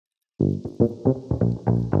My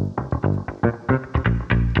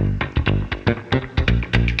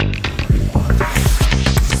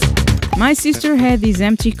sister had this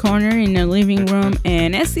empty corner in her living room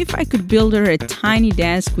and asked if I could build her a tiny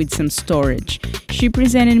desk with some storage. She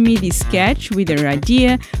presented me this sketch with her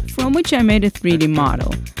idea, from which I made a 3D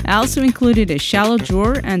model. I also included a shallow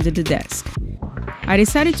drawer under the desk. I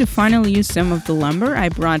decided to finally use some of the lumber I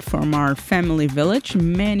brought from our family village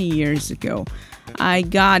many years ago. I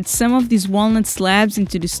got some of these walnut slabs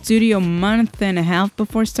into the studio a month and a half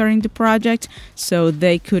before starting the project, so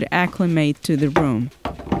they could acclimate to the room.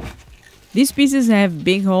 These pieces have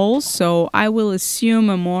big holes, so I will assume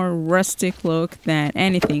a more rustic look than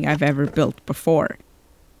anything I've ever built before.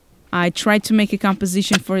 I tried to make a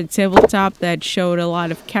composition for the tabletop that showed a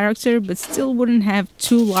lot of character, but still wouldn't have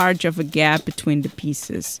too large of a gap between the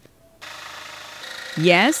pieces.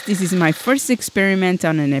 Yes, this is my first experiment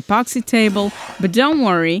on an epoxy table, but don't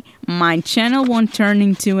worry, my channel won't turn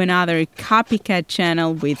into another copycat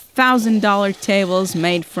channel with $1,000 tables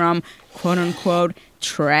made from quote-unquote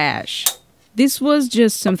trash. This was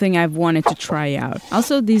just something I've wanted to try out.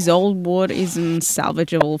 Also, this old wood isn't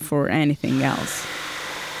salvageable for anything else.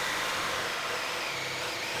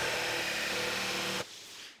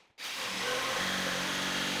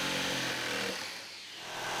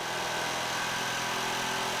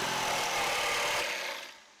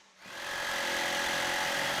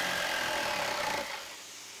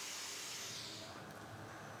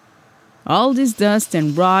 All this dust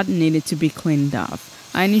and rot needed to be cleaned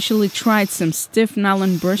off. I initially tried some stiff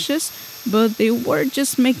nylon brushes, but they were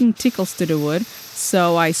just making tickles to the wood,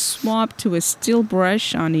 so I swapped to a steel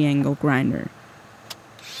brush on the angle grinder.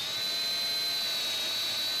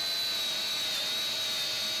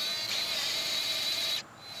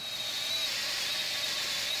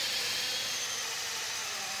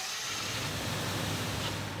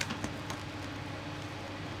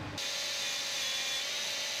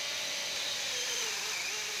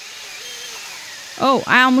 Oh,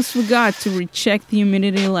 I almost forgot to recheck the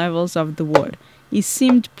humidity levels of the wood. It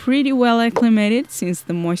seemed pretty well acclimated since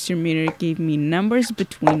the moisture meter gave me numbers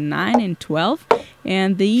between 9 and 12,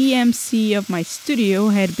 and the EMC of my studio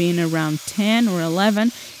had been around 10 or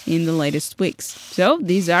 11 in the latest weeks. So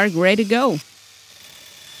these are great to go.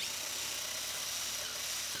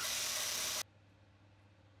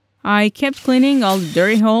 I kept cleaning all the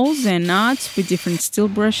dirty holes and knots with different steel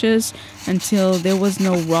brushes until there was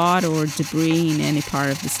no rot or debris in any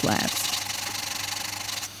part of the slabs.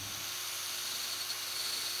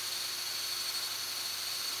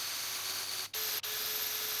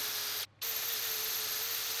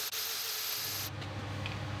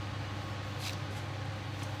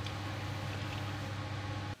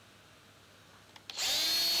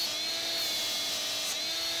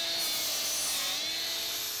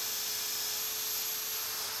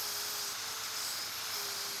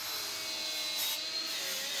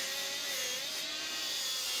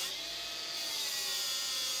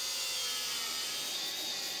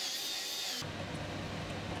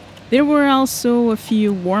 There were also a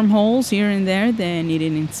few wormholes here and there that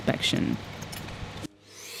needed inspection.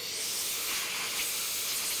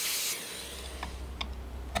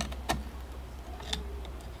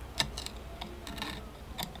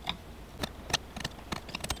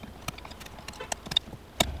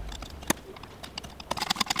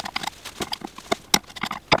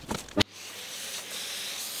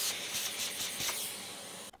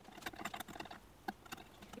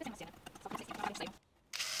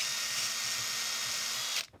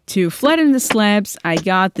 To flatten the slabs, I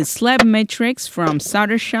got the slab matrix from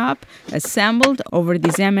sautershop assembled over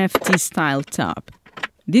this MFT style top.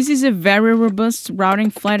 This is a very robust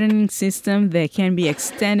routing flattening system that can be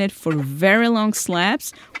extended for very long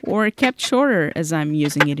slabs or kept shorter as I'm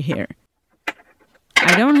using it here.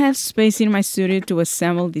 I don't have space in my studio to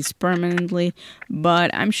assemble this permanently,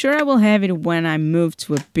 but I'm sure I will have it when I move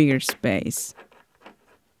to a bigger space.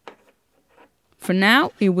 For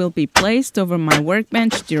now, it will be placed over my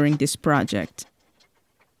workbench during this project.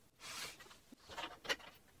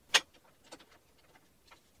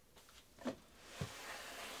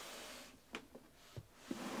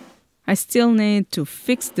 I still need to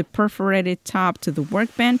fix the perforated top to the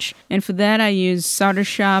workbench, and for that I use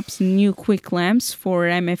sautershop's new quick lamps for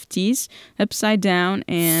MFTs upside down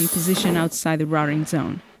and positioned outside the routing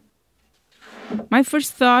zone. My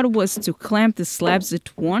first thought was to clamp the slabs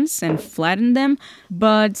at once and flatten them,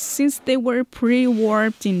 but since they were pretty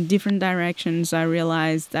warped in different directions, I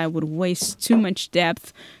realized I would waste too much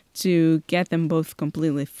depth to get them both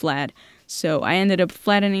completely flat, so I ended up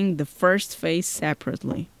flattening the first face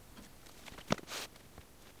separately.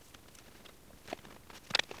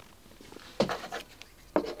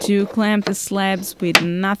 To clamp the slabs with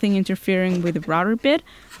nothing interfering with the router bit,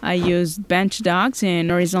 I used bench dogs and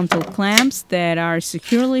horizontal clamps that are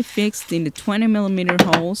securely fixed in the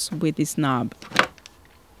 20mm holes with this knob.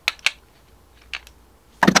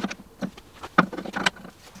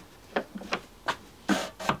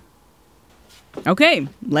 Okay,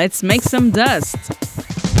 let's make some dust.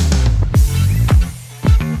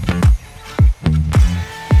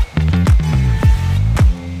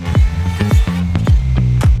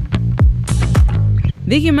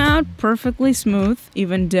 They came out perfectly smooth,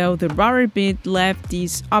 even though the router bit left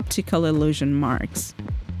these optical illusion marks.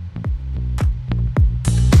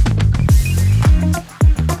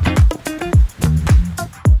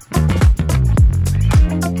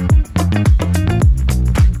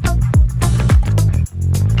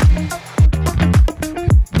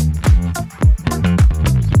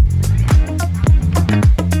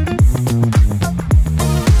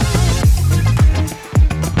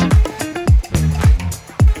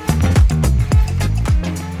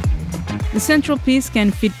 The central piece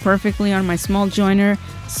can fit perfectly on my small joiner,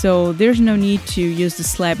 so there's no need to use the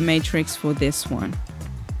slab matrix for this one.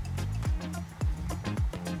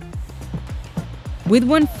 With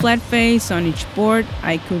one flat face on each board,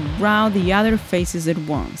 I could route the other faces at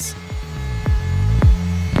once.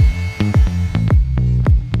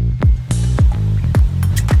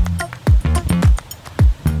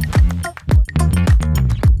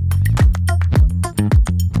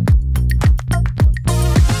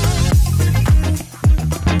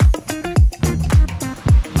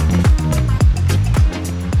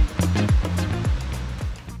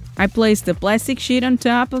 I placed the plastic sheet on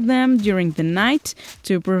top of them during the night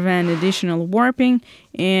to prevent additional warping,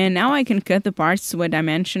 and now I can cut the parts to a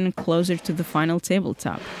dimension closer to the final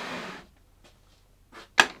tabletop.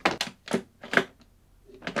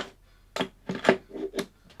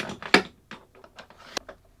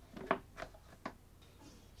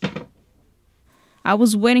 I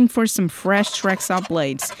was waiting for some fresh Trexel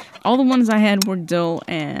blades. All the ones I had were dull,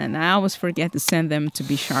 and I always forget to send them to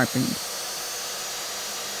be sharpened.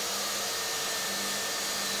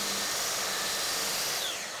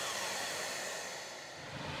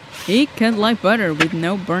 It cut like butter with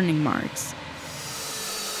no burning marks.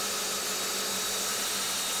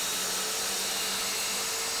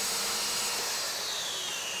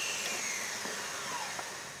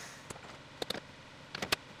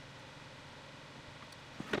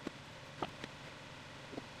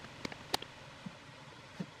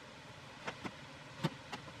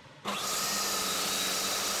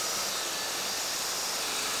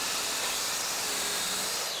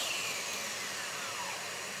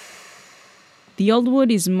 The old wood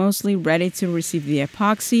is mostly ready to receive the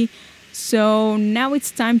epoxy, so now it's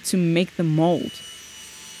time to make the mold.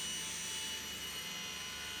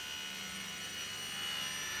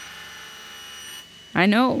 I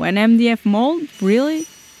know, an MDF mold? Really?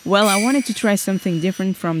 Well, I wanted to try something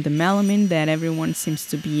different from the melamine that everyone seems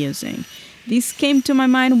to be using. This came to my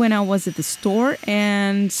mind when I was at the store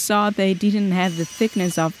and saw they didn't have the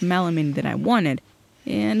thickness of melamine that I wanted.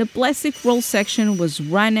 And the plastic roll section was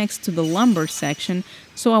right next to the lumber section,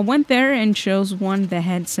 so I went there and chose one that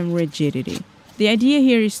had some rigidity. The idea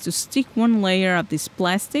here is to stick one layer of this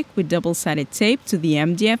plastic with double-sided tape to the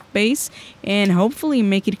MDF base and hopefully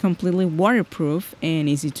make it completely waterproof and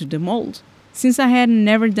easy to demold. Since I had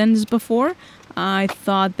never done this before, I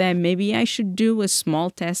thought that maybe I should do a small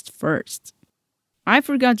test first. I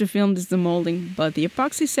forgot to film this demolding, but the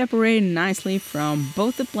epoxy separated nicely from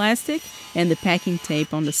both the plastic and the packing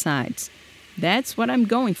tape on the sides. That's what I'm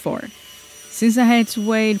going for. Since I had to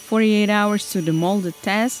wait 48 hours to demold the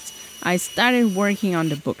test, I started working on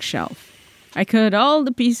the bookshelf. I cut all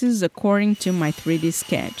the pieces according to my 3D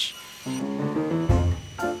sketch.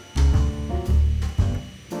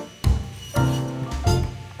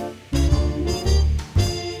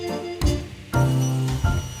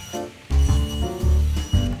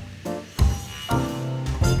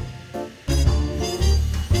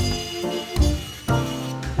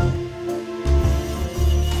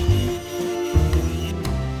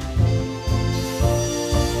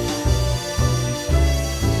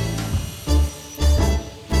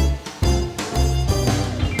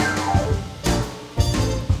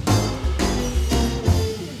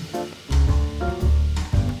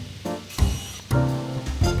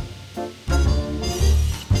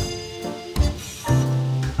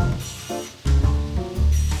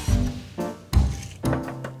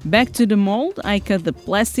 Back to the mold, I cut the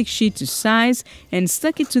plastic sheet to size and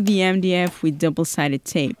stuck it to the MDF with double-sided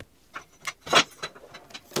tape.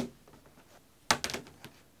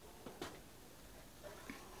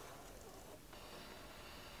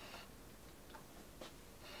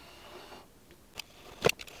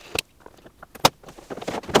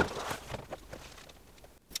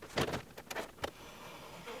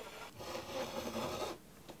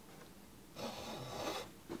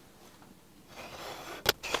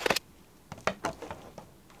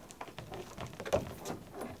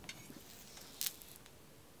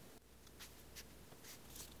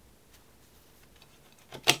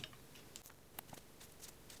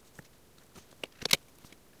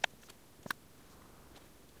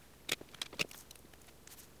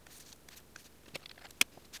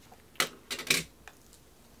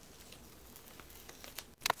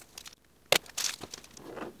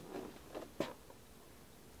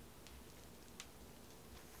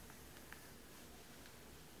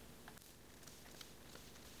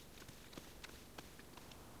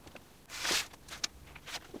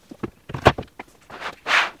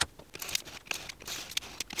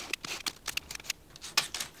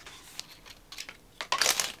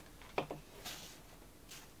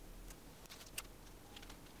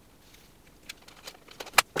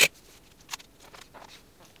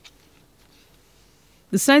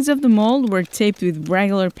 The sides of the mold were taped with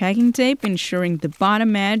regular packing tape, ensuring the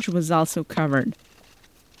bottom edge was also covered.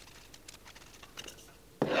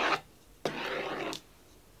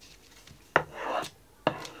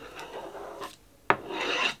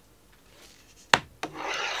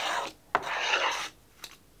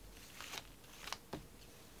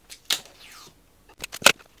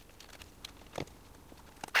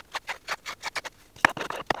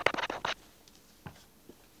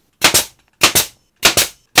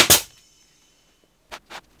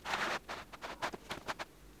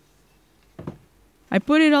 I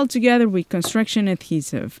put it all together with construction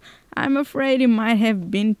adhesive. I'm afraid it might have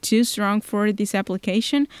been too strong for this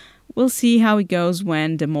application. We'll see how it goes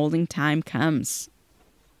when the molding time comes.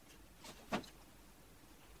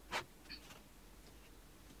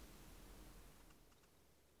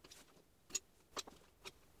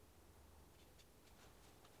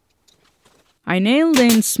 I nailed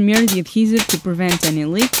and smeared the adhesive to prevent any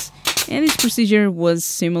leaks, and this procedure was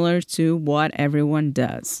similar to what everyone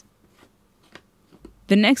does.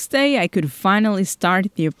 The next day, I could finally start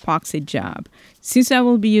the epoxy job. Since I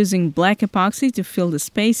will be using black epoxy to fill the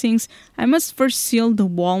spacings, I must first seal the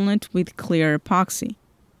walnut with clear epoxy.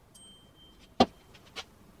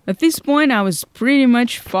 At this point, I was pretty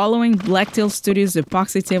much following Blacktail Studios'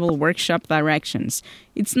 epoxy table workshop directions.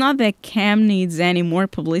 It's not that Cam needs any more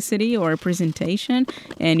publicity or presentation,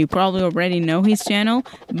 and you probably already know his channel,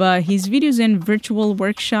 but his videos and virtual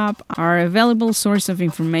workshop are a valuable source of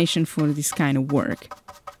information for this kind of work.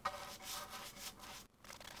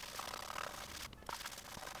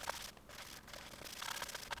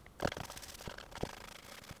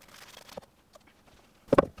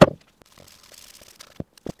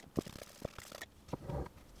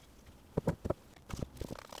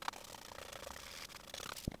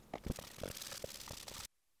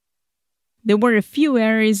 There were a few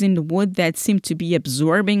areas in the wood that seemed to be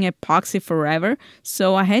absorbing epoxy forever,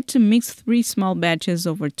 so I had to mix 3 small batches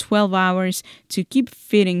over 12 hours to keep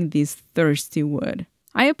fitting this thirsty wood.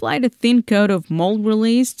 I applied a thin coat of mold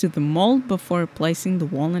release to the mold before placing the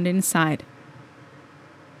walnut inside.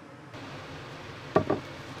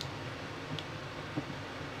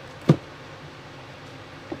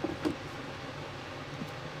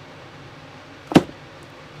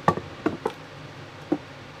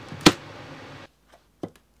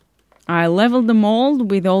 I leveled the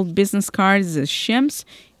mold with old business cards as shims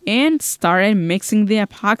and started mixing the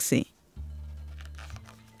epoxy.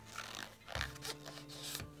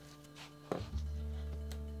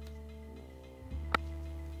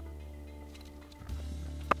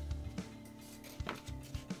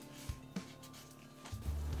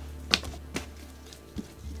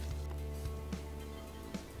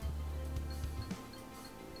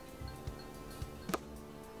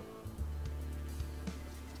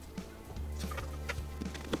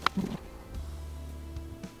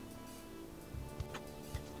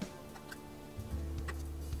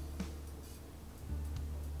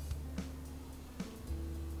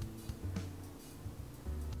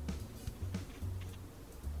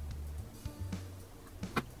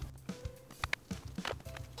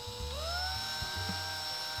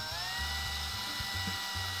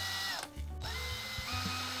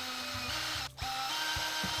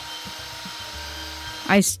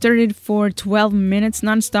 I stirred it for 12 minutes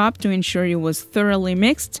non-stop to ensure it was thoroughly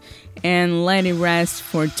mixed and let it rest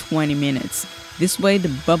for 20 minutes. This way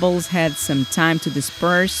the bubbles had some time to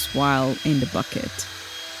disperse while in the bucket.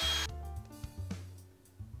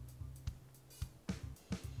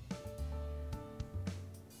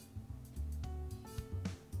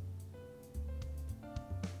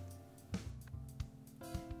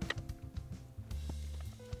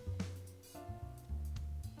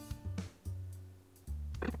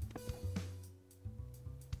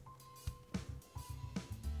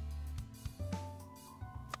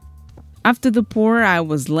 After the pour, I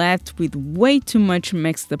was left with way too much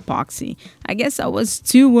mixed epoxy. I guess I was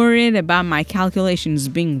too worried about my calculations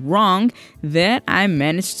being wrong that I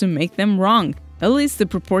managed to make them wrong. At least the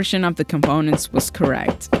proportion of the components was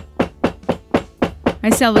correct.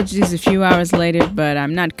 I salvaged this a few hours later, but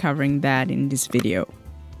I'm not covering that in this video.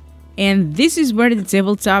 And this is where the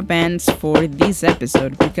tabletop ends for this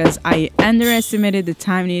episode, because I underestimated the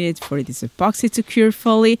time needed for this epoxy to cure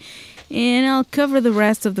fully, and I'll cover the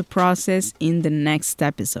rest of the process in the next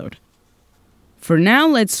episode. For now,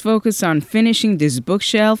 let's focus on finishing this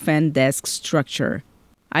bookshelf and desk structure.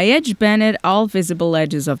 I edge banded all visible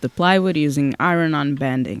edges of the plywood using iron-on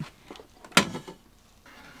banding.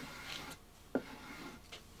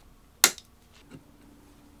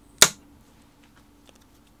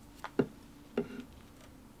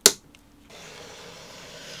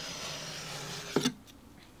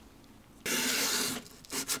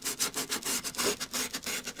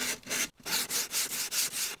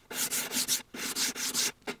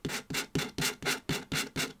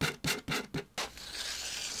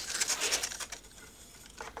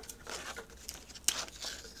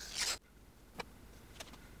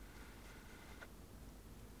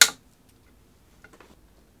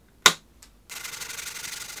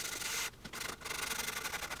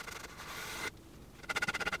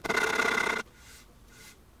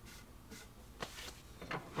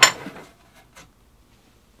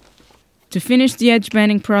 To finish the edge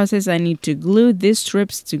banding process, I need to glue these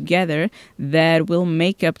strips together that will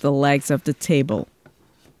make up the legs of the table.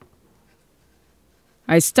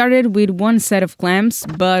 I started with one set of clamps,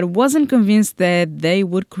 but wasn't convinced that they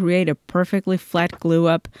would create a perfectly flat glue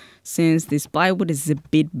up since this plywood is a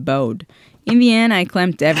bit bowed. In the end, I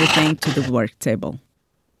clamped everything to the work table.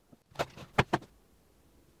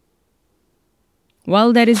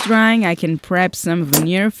 While that is drying, I can prep some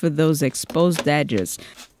veneer for those exposed edges.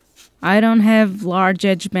 I don't have large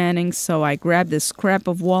edge banding, so I grabbed a scrap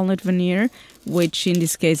of walnut veneer, which in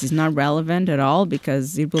this case is not relevant at all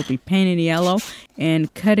because it will be painted yellow,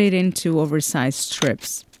 and cut it into oversized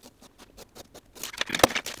strips.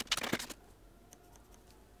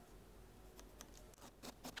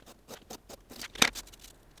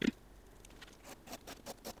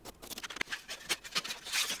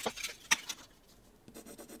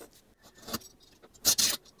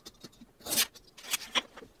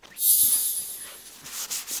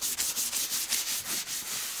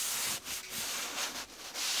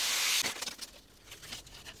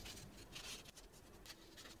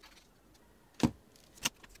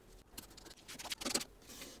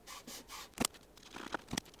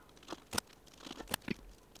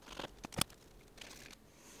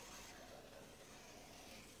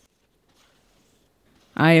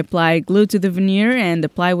 I apply glue to the veneer and the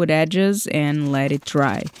plywood edges and let it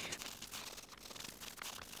dry.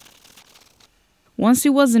 Once it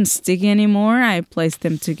wasn't sticky anymore, I placed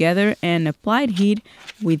them together and applied heat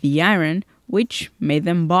with the iron, which made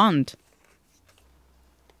them bond.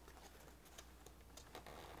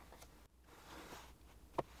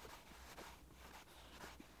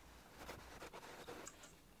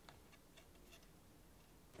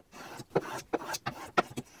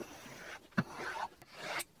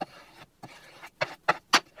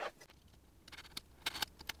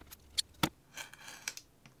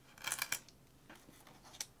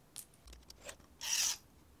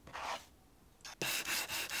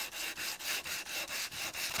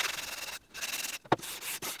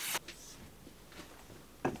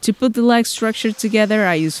 To put the leg structure together,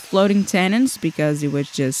 I used floating tenons because it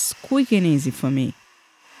was just quick and easy for me.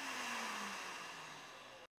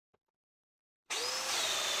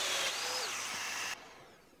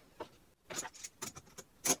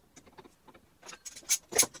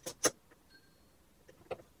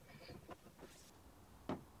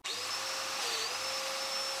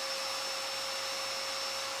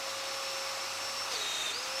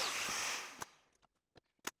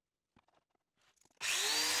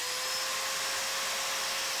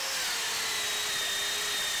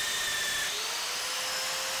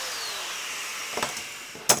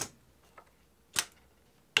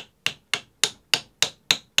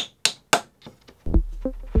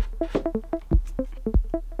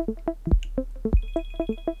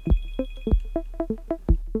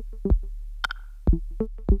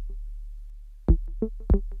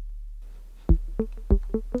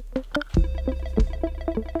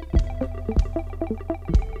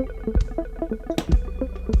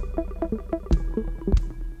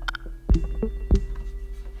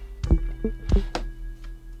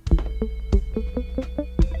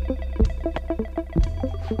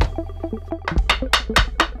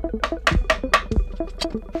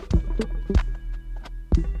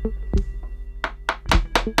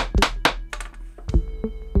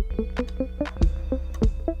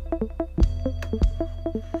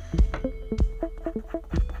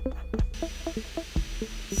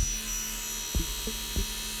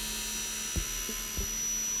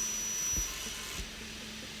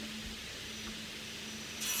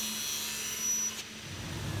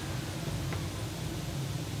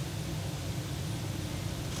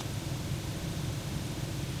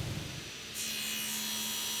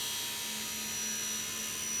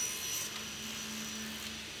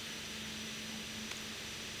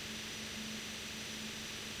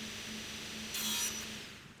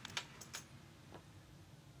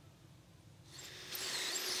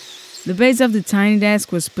 The base of the tiny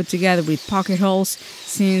desk was put together with pocket holes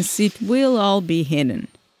since it will all be hidden.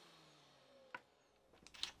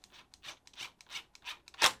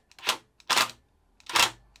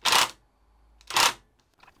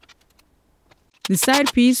 The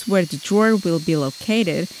side piece where the drawer will be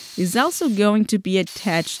located is also going to be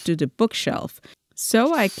attached to the bookshelf,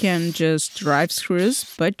 so I can just drive screws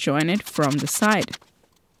but join it from the side.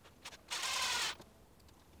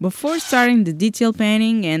 Before starting the detail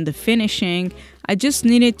painting and the finishing, I just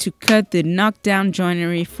needed to cut the knockdown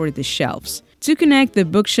joinery for the shelves. To connect the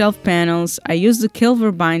bookshelf panels, I used the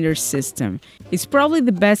Kilver binder system. It's probably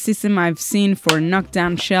the best system I've seen for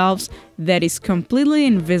knockdown shelves that is completely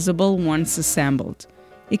invisible once assembled.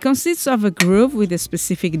 It consists of a groove with a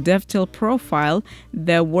specific dovetail profile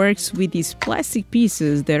that works with these plastic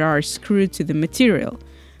pieces that are screwed to the material.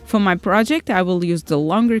 For my project, I will use the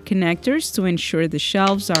longer connectors to ensure the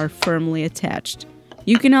shelves are firmly attached.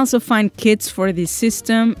 You can also find kits for this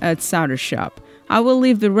system at sautershop. I will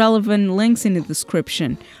leave the relevant links in the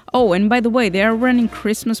description. Oh, and by the way, they are running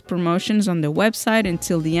Christmas promotions on their website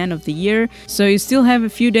until the end of the year, so you still have a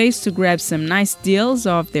few days to grab some nice deals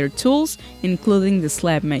of their tools, including the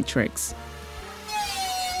slab matrix.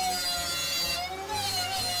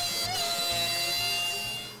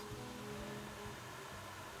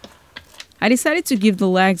 I decided to give the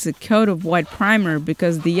legs a coat of white primer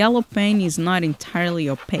because the yellow paint is not entirely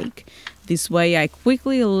opaque. This way I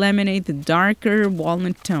quickly eliminate the darker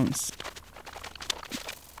walnut tones.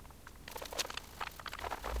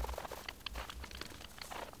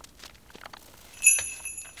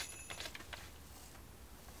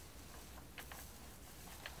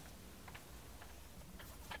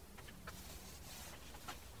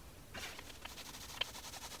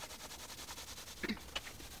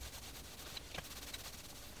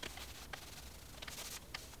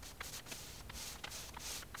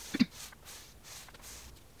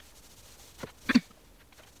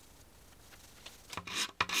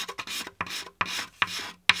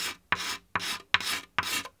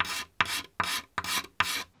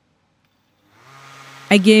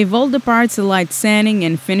 I gave all the parts a light sanding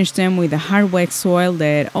and finished them with a hard wax oil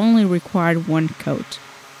that only required one coat.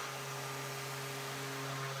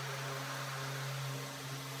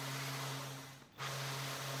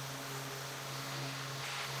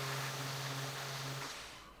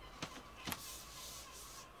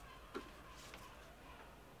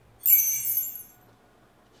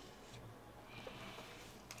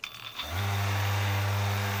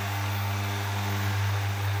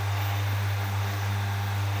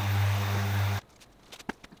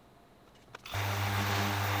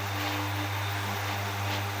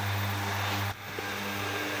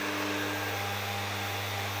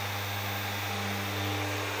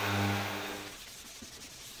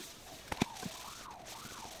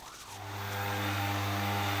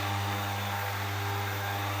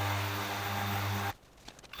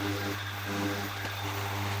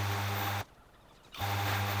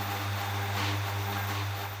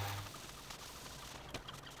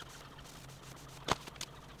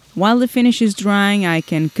 While the finish is drying, I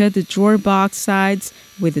can cut the drawer box sides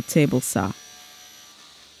with a table saw.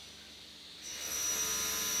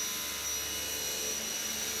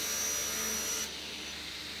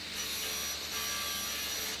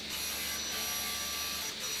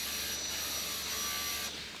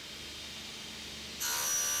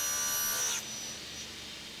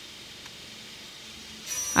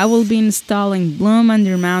 I will be installing bloom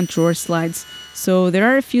undermount drawer slides, so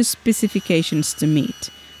there are a few specifications to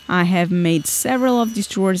meet. I have made several of these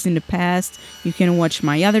drawers in the past. You can watch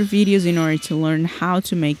my other videos in order to learn how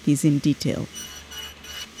to make these in detail.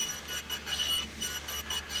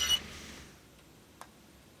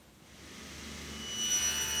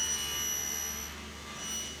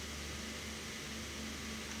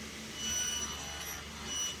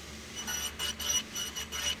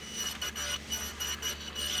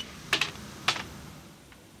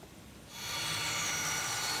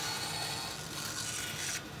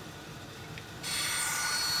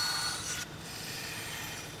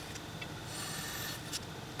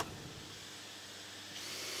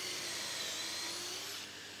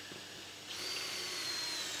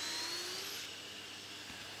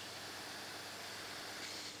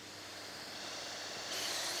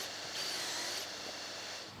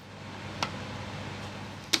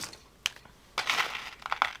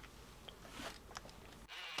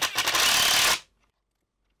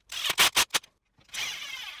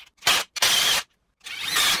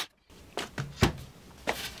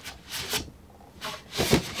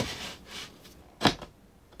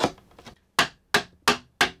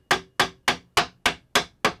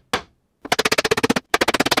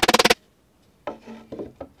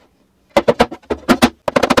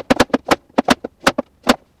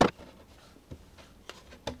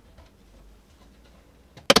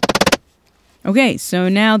 Okay, so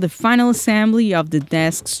now the final assembly of the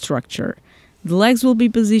desk structure. The legs will be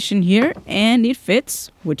positioned here and it fits,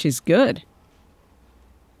 which is good.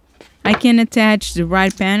 I can attach the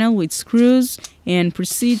right panel with screws and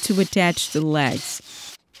proceed to attach the legs.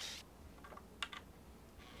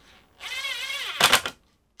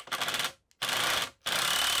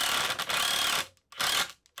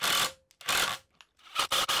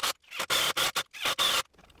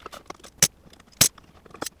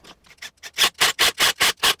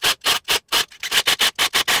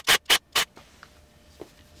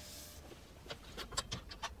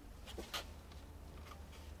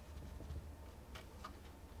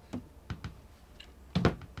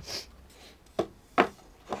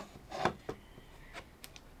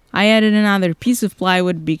 I added another piece of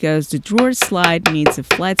plywood because the drawer slide needs a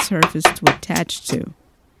flat surface to attach to.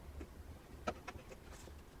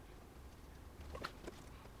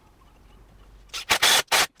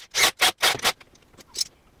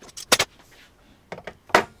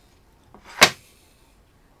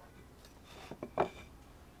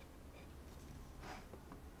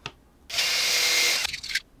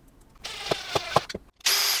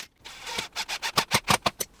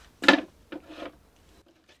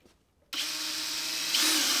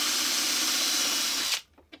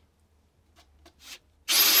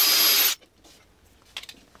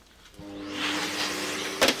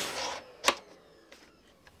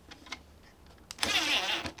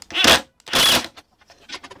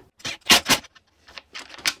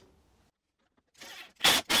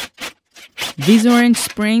 These orange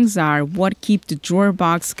springs are what keep the drawer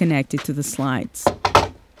box connected to the slides.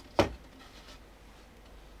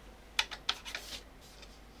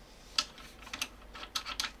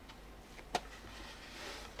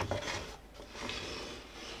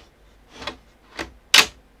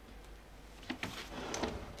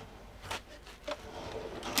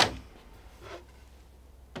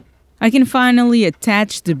 I can finally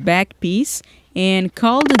attach the back piece and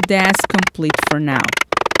call the desk complete for now.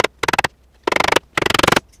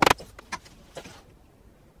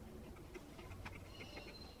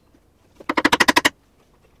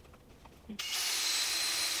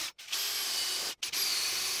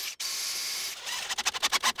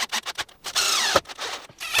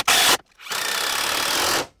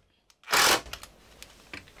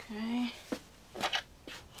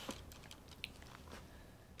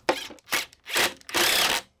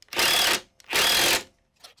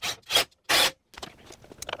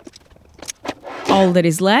 All that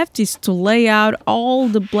is left is to lay out all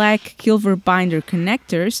the black silver binder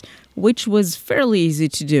connectors, which was fairly easy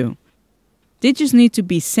to do. They just need to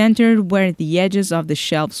be centered where the edges of the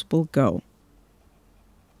shelves will go.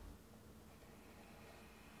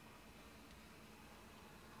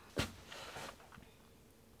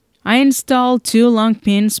 I installed 2 long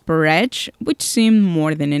pins per edge, which seemed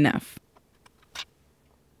more than enough.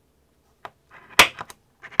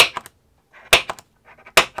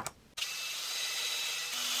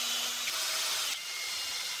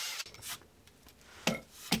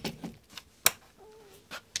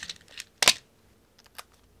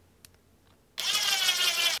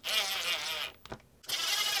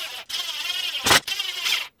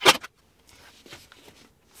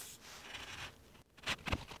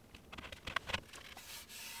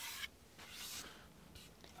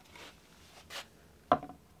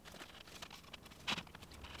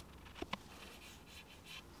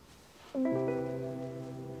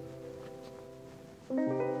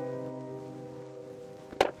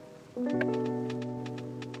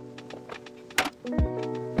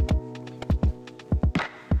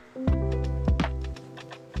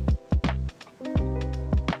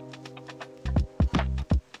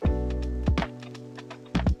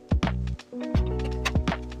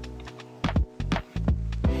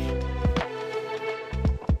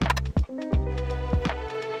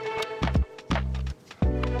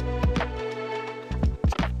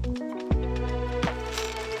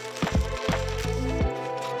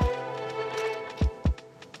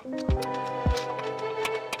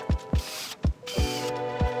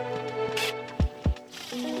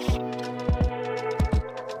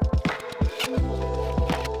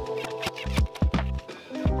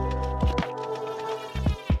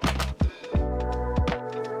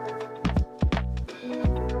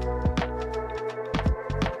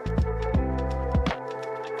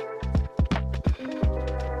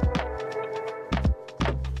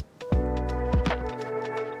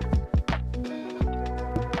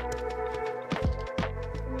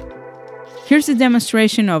 Here's a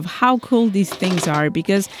demonstration of how cool these things are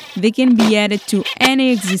because they can be added to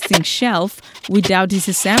any existing shelf without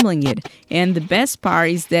disassembling it. And the best part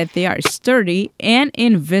is that they are sturdy and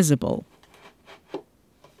invisible.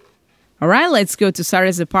 Alright, let's go to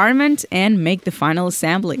Sarah's apartment and make the final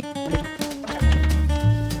assembly.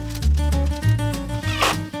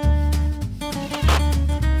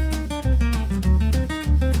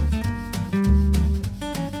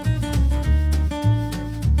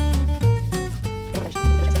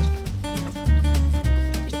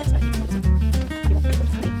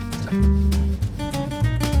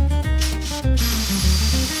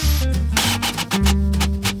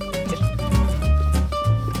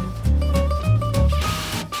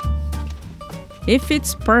 It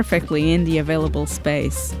fits perfectly in the available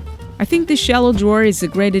space. I think the shallow drawer is a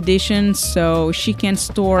great addition so she can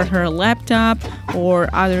store her laptop or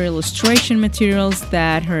other illustration materials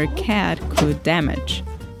that her cat could damage.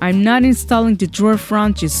 I'm not installing the drawer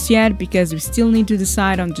front just yet because we still need to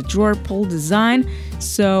decide on the drawer pull design,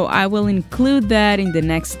 so I will include that in the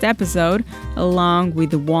next episode along with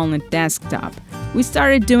the walnut desktop. We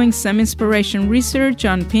started doing some inspiration research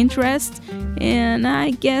on Pinterest, and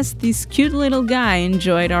I guess this cute little guy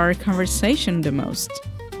enjoyed our conversation the most.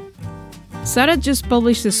 Sarah just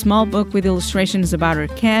published a small book with illustrations about her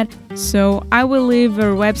cat, so I will leave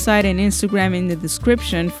her website and Instagram in the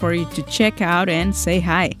description for you to check out and say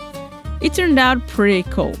hi. It turned out pretty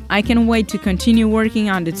cool. I can't wait to continue working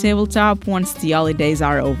on the tabletop once the holidays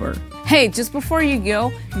are over. Hey, just before you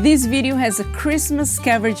go, this video has a Christmas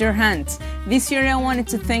scavenger hunt. This year I wanted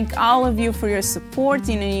to thank all of you for your support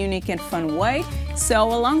in a unique and fun way. So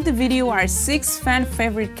along the video are 6 fan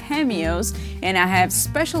favorite cameos, and I have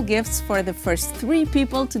special gifts for the first 3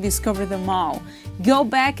 people to discover them all. Go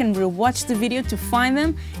back and rewatch the video to find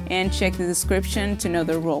them and check the description to know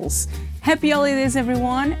the rules. Happy holidays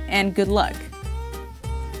everyone, and good luck!